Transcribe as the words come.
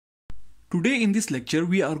Today in this lecture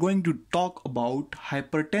we are going to talk about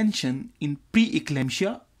hypertension in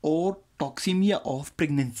preeclampsia or toxemia of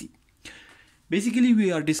pregnancy. Basically we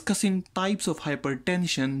are discussing types of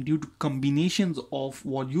hypertension due to combinations of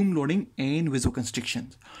volume loading and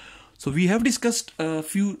vasoconstriction. So we have discussed a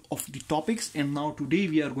few of the topics, and now today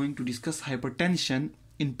we are going to discuss hypertension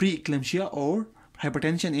in preeclampsia or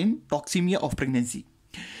hypertension in toxemia of pregnancy.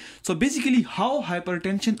 So basically how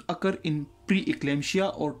hypertension occur in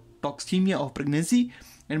preeclampsia or toxemia of pregnancy,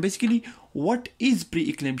 and basically what is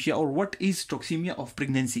preeclampsia or what is toxemia of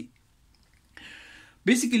pregnancy.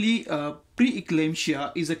 Basically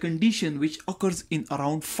preeclampsia is a condition which occurs in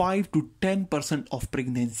around 5 to 10% of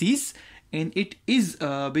pregnancies, and it is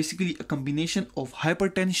basically a combination of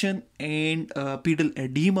hypertension and pedal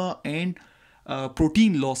edema and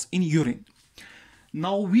protein loss in urine.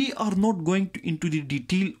 Now we are not going into the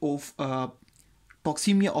detail of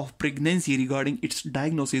toxemia of pregnancy regarding its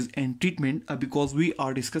diagnosis and treatment because we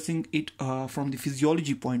are discussing it from the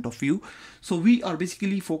physiology point of view. So we are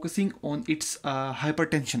basically focusing on its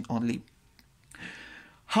hypertension only.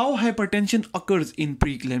 How hypertension occurs in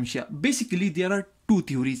preeclampsia? Basically there are two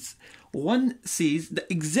theories. One says the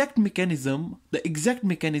exact mechanism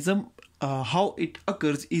how it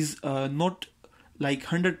occurs is not like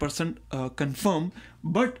 100% confirmed,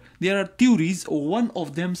 but there are theories. One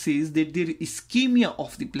of them says that there is ischemia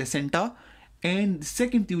of the placenta, and the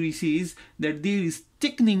second theory says that there is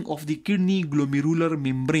thickening of the kidney glomerular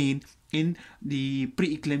membrane in the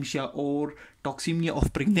preeclampsia or toxemia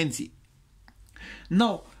of pregnancy.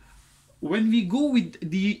 Now when we go with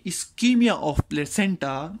the ischemia of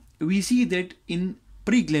placenta, we see that in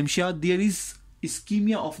preeclampsia there is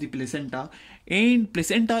ischemia of the placenta, and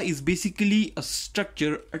placenta is basically a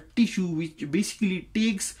structure, a tissue which basically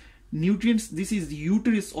takes nutrients. This is the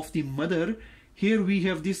uterus of the mother. Here we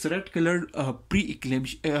have this red colored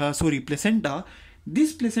placenta.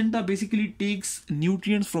 This placenta basically takes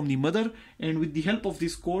nutrients from the mother, and with the help of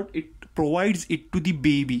this cord it provides it to the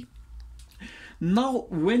baby. Now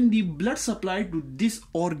when the blood supply to this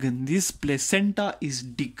organ, this placenta, is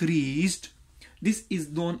decreased, this is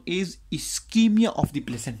known as ischemia of the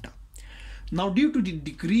placenta. Now due to the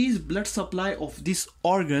decreased blood supply of this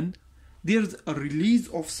organ, there is a release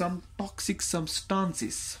of some toxic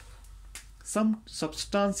substances.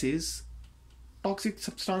 Toxic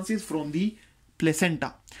substances from the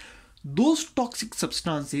placenta. Those toxic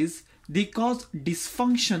substances, they cause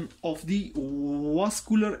dysfunction of the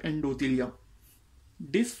vascular endothelium.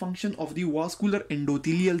 Dysfunction of the vascular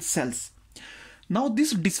endothelial cells. Now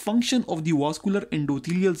this dysfunction of the vascular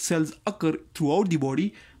endothelial cells occur throughout the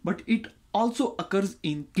body, but it also occurs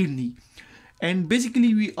in kidney. And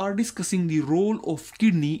basically we are discussing the role of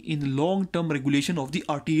kidney in long-term regulation of the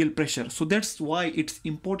arterial pressure. So that's why it's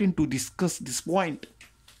important to discuss this point.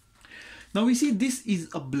 Now we see this is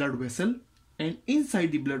a blood vessel, and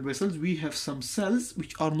inside the blood vessels we have some cells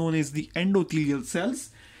which are known as the endothelial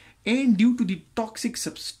cells, and due to the toxic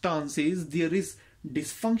substances there is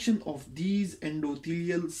dysfunction of these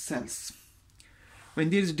endothelial cells.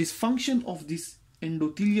 When there is dysfunction of these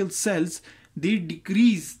endothelial cells, they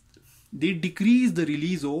decrease the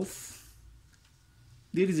release of,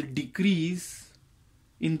 there is a decrease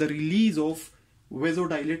in the release of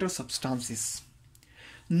vasodilator substances.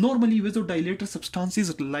 Normally vasodilator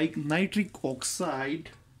substances like nitric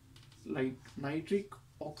oxide,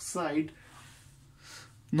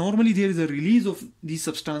 normally there is a release of these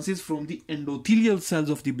substances from the endothelial cells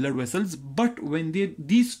of the blood vessels, but when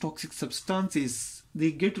these toxic substances,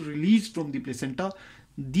 they get released from the placenta,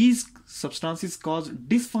 these substances cause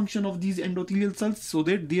dysfunction of these endothelial cells, so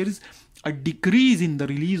that there is a decrease in the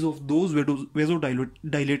release of those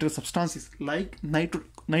vasodilator substances like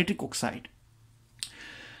nitric oxide.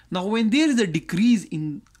 Now when there is a decrease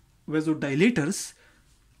in vasodilators,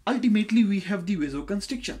 ultimately we have the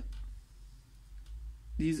vasoconstriction.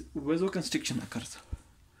 Vasoconstriction occurs.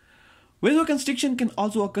 Vasoconstriction can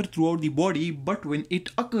also occur throughout the body, but when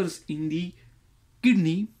it occurs in the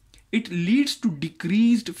kidney, it leads to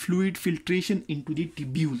decreased fluid filtration into the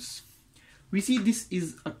tubules. We see this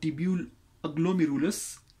is a tubule, a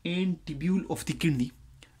glomerulus and tubule of the kidney.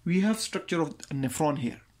 We have structure of a nephron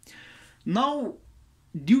here. Now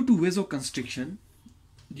due to vasoconstriction,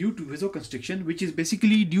 which is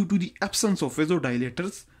basically due to the absence of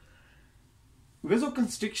vasodilators,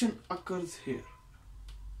 vasoconstriction occurs here.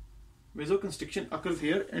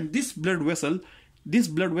 And this blood vessel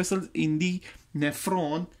in the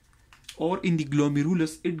nephron or in the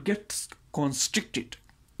glomerulus, it gets constricted.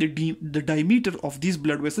 The diameter of these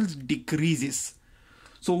blood vessels decreases.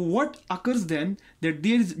 So what occurs then, that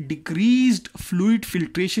there is decreased fluid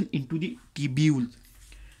filtration into the tubule.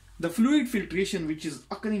 the fluid filtration which is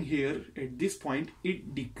occurring here at this point,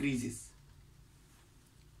 it decreases.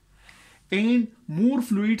 And more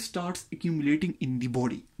fluid starts accumulating in the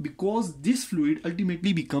body because this fluid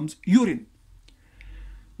ultimately becomes urine.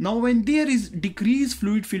 Now when there is decreased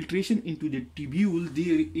fluid filtration into the tubule,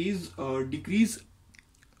 there is a decreased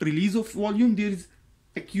release of volume, there is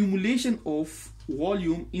accumulation of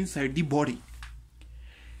volume inside the body.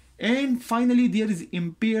 And finally there is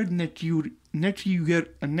impaired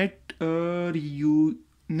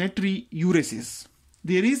natriuresis.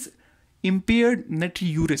 There is impaired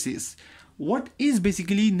natriuresis. What is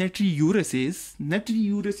basically natriuresis?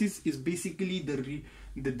 Natriuresis is basically the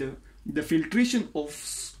filtration of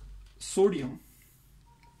sodium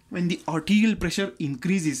when the arterial pressure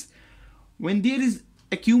increases. When there is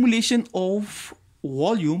accumulation of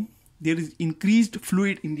volume, there is increased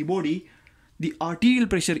fluid in the body, the arterial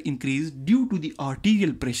pressure increase. Due to the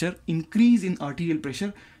arterial pressure, increase in arterial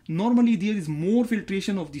pressure, normally there is more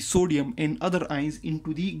filtration of the sodium and other ions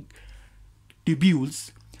into the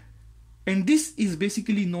tubules, and this is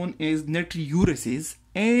basically known as natriuresis.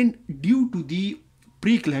 And due to the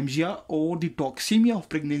preeclampsia or the toxemia of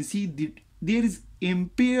pregnancy, there is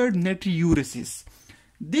impaired natriuresis.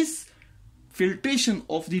 This filtration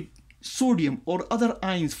of the sodium or other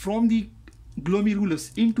ions from the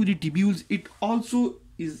glomerulus into the tubules, it also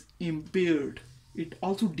is impaired, it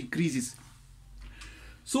also decreases.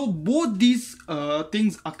 So both these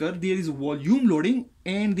things occur. There is volume loading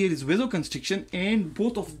and there is vasoconstriction, and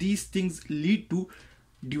both of these things lead to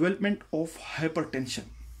development of hypertension.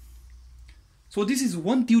 So this is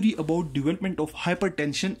one theory about development of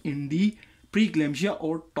hypertension in the preeclampsia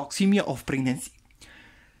or toxemia of pregnancy.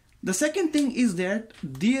 The second thing is that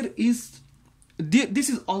this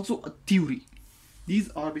is also a theory.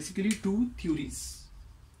 These are basically two theories.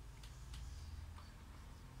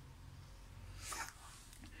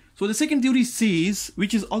 So the second theory says,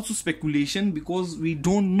 which is also speculation because we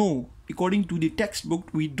don't know, according to the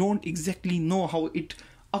textbook, we don't exactly know how it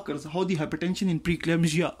occurs, how the hypertension in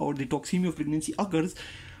preeclampsia or the toxemia of pregnancy occurs,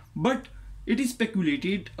 but it is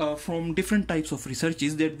speculated from different types of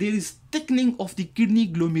researches that there is thickening of the kidney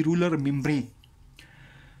glomerular membrane.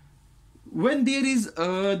 When there is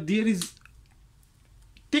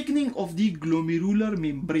thickening of the glomerular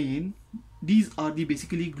membrane, these are the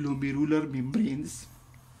basically glomerular membranes,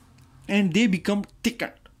 and they become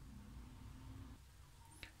thickened.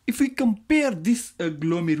 If we compare this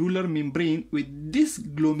glomerular membrane with this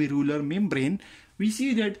glomerular membrane, we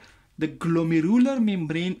see that the glomerular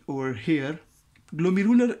membrane over here,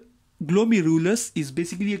 glomerulus is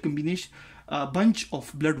basically a combination, a bunch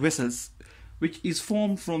of blood vessels which is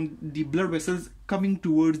formed from the blood vessels coming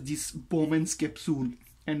towards this Bowman's capsule,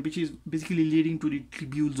 and which is basically leading to the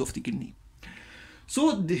tubules of the kidney.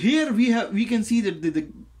 So here we can see that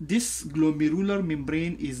this glomerular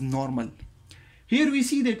membrane is normal. Here we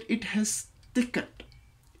see that it has thickened.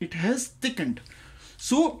 It has thickened.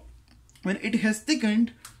 So when it has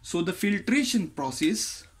thickened, so the filtration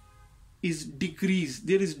process is decreased.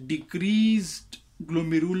 There is decreased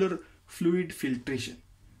glomerular fluid filtration.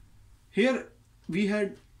 Here we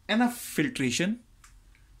had enough filtration,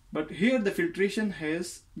 but here the filtration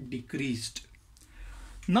has decreased.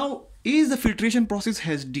 Now, as the filtration process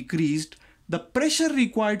has decreased, the pressure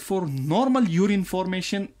required for normal urine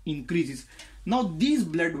formation increases. Now these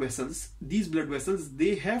blood vessels,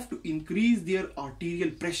 they have to increase their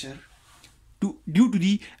arterial pressure due to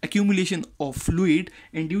the accumulation of fluid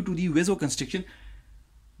and due to the vasoconstriction.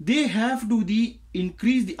 They have to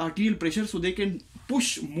increase the arterial pressure so they can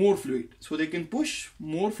push more fluid. So they can push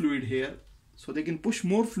more fluid here. So they can push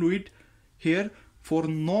more fluid here for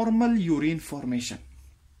normal urine formation.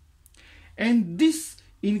 And this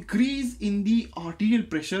increase in the arterial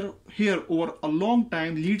pressure here over a long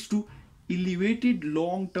time leads to elevated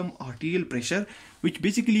long-term arterial pressure, which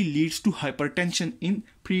basically leads to hypertension in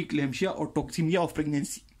preeclampsia or toxemia of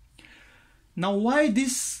pregnancy. Now, why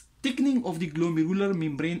this thickening of the glomerular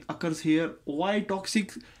membrane occurs here, why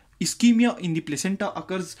toxic ischemia in the placenta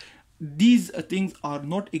occurs, these things are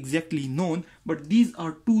not exactly known, but these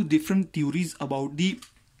are two different theories about the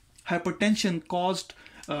hypertension caused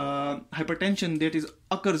hypertension that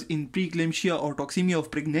occurs in preeclampsia or toxemia of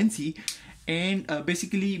pregnancy. And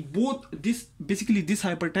basically this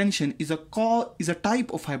hypertension is a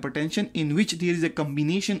type of hypertension in which there is a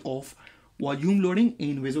combination of volume loading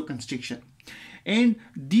and vasoconstriction, and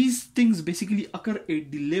these things basically occur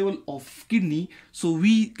at the level of kidney. So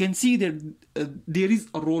we can see that there is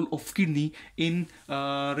a role of kidney in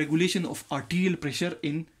regulation of arterial pressure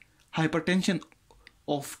in hypertension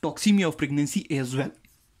of toxemia of pregnancy as well.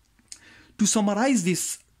 To summarize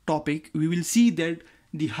this topic, we will see that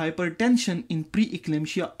the hypertension in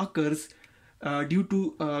preeclampsia occurs due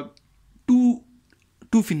to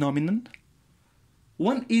two phenomenon.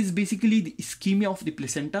 One is basically the ischemia of the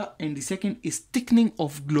placenta, and the second is thickening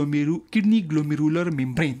of kidney glomerular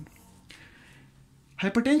membrane.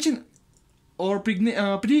 Hypertension or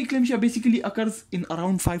preeclampsia basically occurs in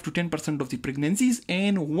around 5 to 10% of the pregnancies,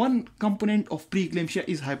 and one component of preeclampsia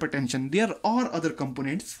is hypertension. There are other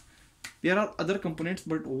components,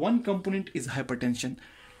 but one component is hypertension,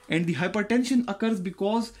 and the hypertension occurs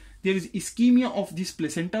because there is ischemia of this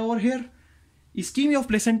placenta over here. Ischemia of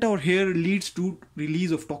placenta over here leads to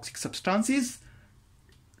release of toxic substances.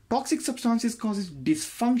 Toxic substances causes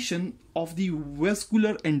dysfunction of the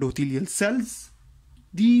vascular endothelial cells.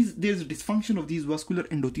 There's dysfunction of these vascular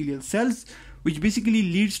endothelial cells, which basically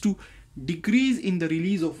leads to decrease in the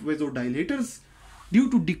release of vasodilators. Due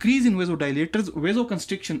to decrease in vasodilators,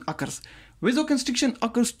 vasoconstriction occurs. Vasoconstriction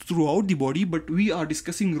occurs throughout the body, but we are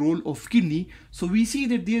discussing role of kidney. So we see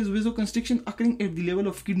that there is vasoconstriction occurring at the level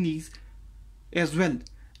of kidneys as well.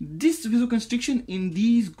 This vasoconstriction in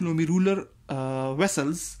these glomerular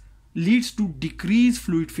vessels leads to decreased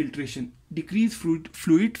fluid filtration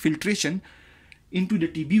into the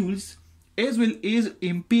tubules, as well as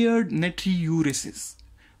impaired natriuresis.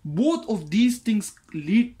 Both of these things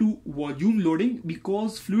lead to volume loading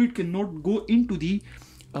because fluid cannot go into the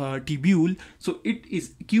tubule, so it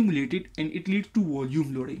is accumulated and it leads to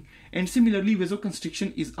volume loading. And similarly,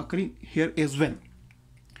 vasoconstriction is occurring here as well.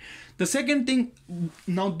 The second thing,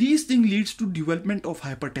 now these things leads to development of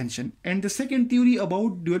hypertension, and the second theory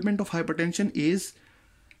about development of hypertension is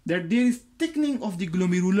that there is thickening of the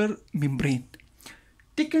glomerular membrane.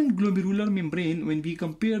 Thickened glomerular membrane, when we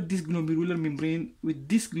compare this glomerular membrane with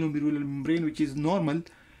this glomerular membrane, which is normal,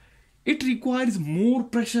 it requires more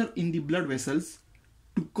pressure in the blood vessels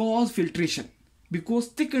to cause filtration. Because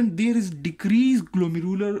thickened, there is decreased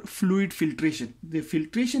glomerular fluid filtration. The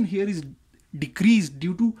filtration here is decreased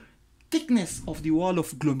due to thickness of the wall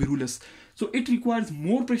of glomerulus. So it requires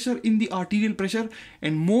more pressure in the arterial pressure,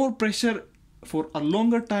 and more pressure for a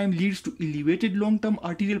longer time leads to elevated long-term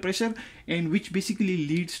arterial pressure, and which basically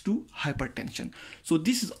leads to hypertension. So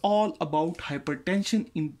this is all about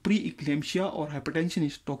hypertension in preeclampsia, or hypertension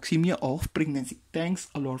is toxemia of pregnancy. Thanks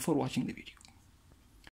a lot for watching the video.